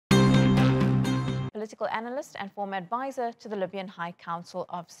political analyst and former advisor to the Libyan High Council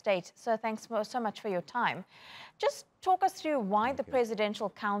of State. Sir, thanks so much for your time. Just talk us through why the Presidential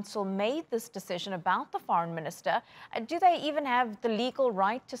Council made this decision about the foreign minister. Do they even have the legal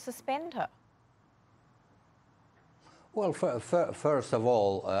right to suspend her? Well, first of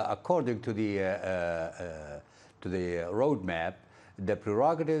all, according to the roadmap, the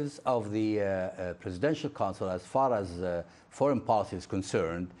prerogatives of the Presidential Council as far as foreign policy is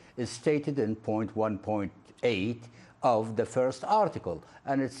concerned is stated in point 1.8 of the first article.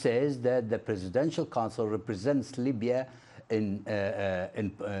 And it says that the Presidential Council represents Libya in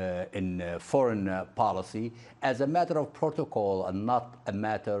foreign policy as a matter of protocol and not a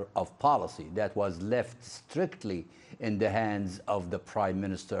matter of policy. That was left strictly in the hands of the Prime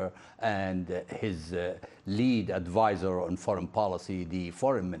Minister and his lead advisor on foreign policy, the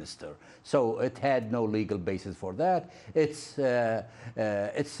Foreign Minister. So it had no legal basis for that. It's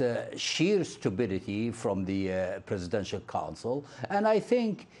sheer stupidity from the Presidential Council, and I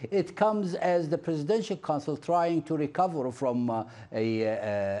think it comes as the Presidential Council trying to recover from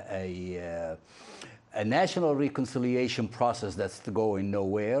a national reconciliation process that's going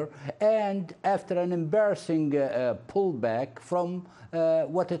nowhere, and after an embarrassing pullback from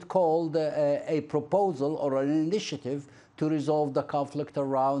what it called a proposal or an initiative to resolve the conflict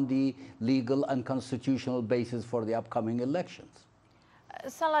around the legal and constitutional basis for the upcoming elections.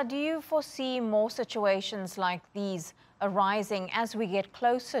 Salah, do you foresee more situations like these arising as we get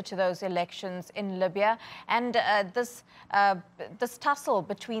closer to those elections in Libya and this tussle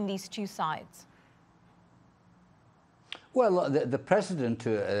between these two sides? Well, the precedent to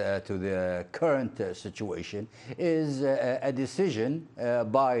the current situation is a decision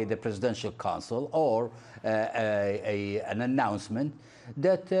by the Presidential Council or an announcement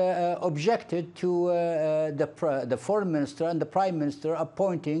that objected to the Foreign Minister and the Prime Minister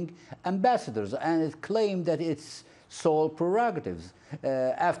appointing ambassadors, and it claimed that it's sole prerogatives.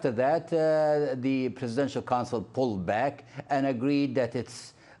 After that, the Presidential Council pulled back and agreed that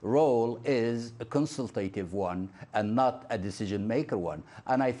its role is a consultative one and not a decision maker one.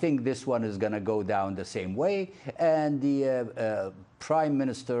 And I think this one is going to go down the same way, and the Prime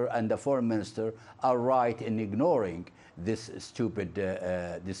Minister and the Foreign Minister are right in ignoring this stupid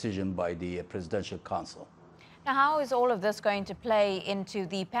decision by the Presidential Council. Now, how is all of this going to play into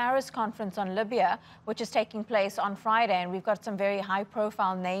the Paris conference on Libya, which is taking place on Friday? And we've got some very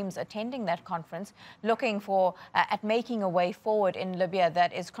high-profile names attending that conference, looking for at making a way forward in Libya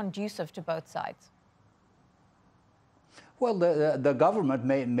that is conducive to both sides. Well, the government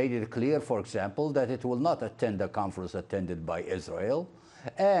made it clear, for example, that it will not attend a conference attended by Israel.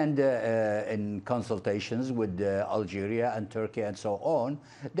 And in consultations with Algeria and Turkey and so on,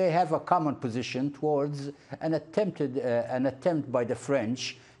 they have a common position towards an attempt by the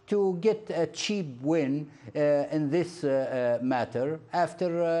French to get a cheap win in this matter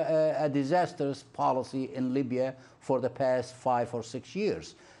after a disastrous policy in Libya for the past 5 or 6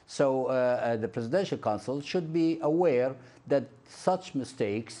 years. So the Presidential Council should be aware that such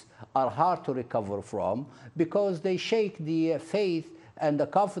mistakes are hard to recover from because they shake the faith and the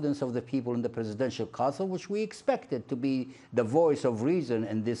confidence of the people in the Presidential Council, which we expected to be the voice of reason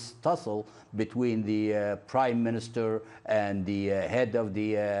in this tussle between the Prime Minister and the head of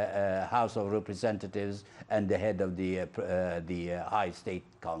the House of Representatives and the head of the High State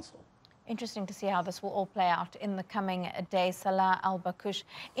Council. Interesting to see how this will all play out in the coming days. Salah Elbakkoush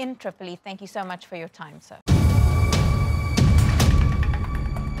in Tripoli, thank you so much for your time, sir.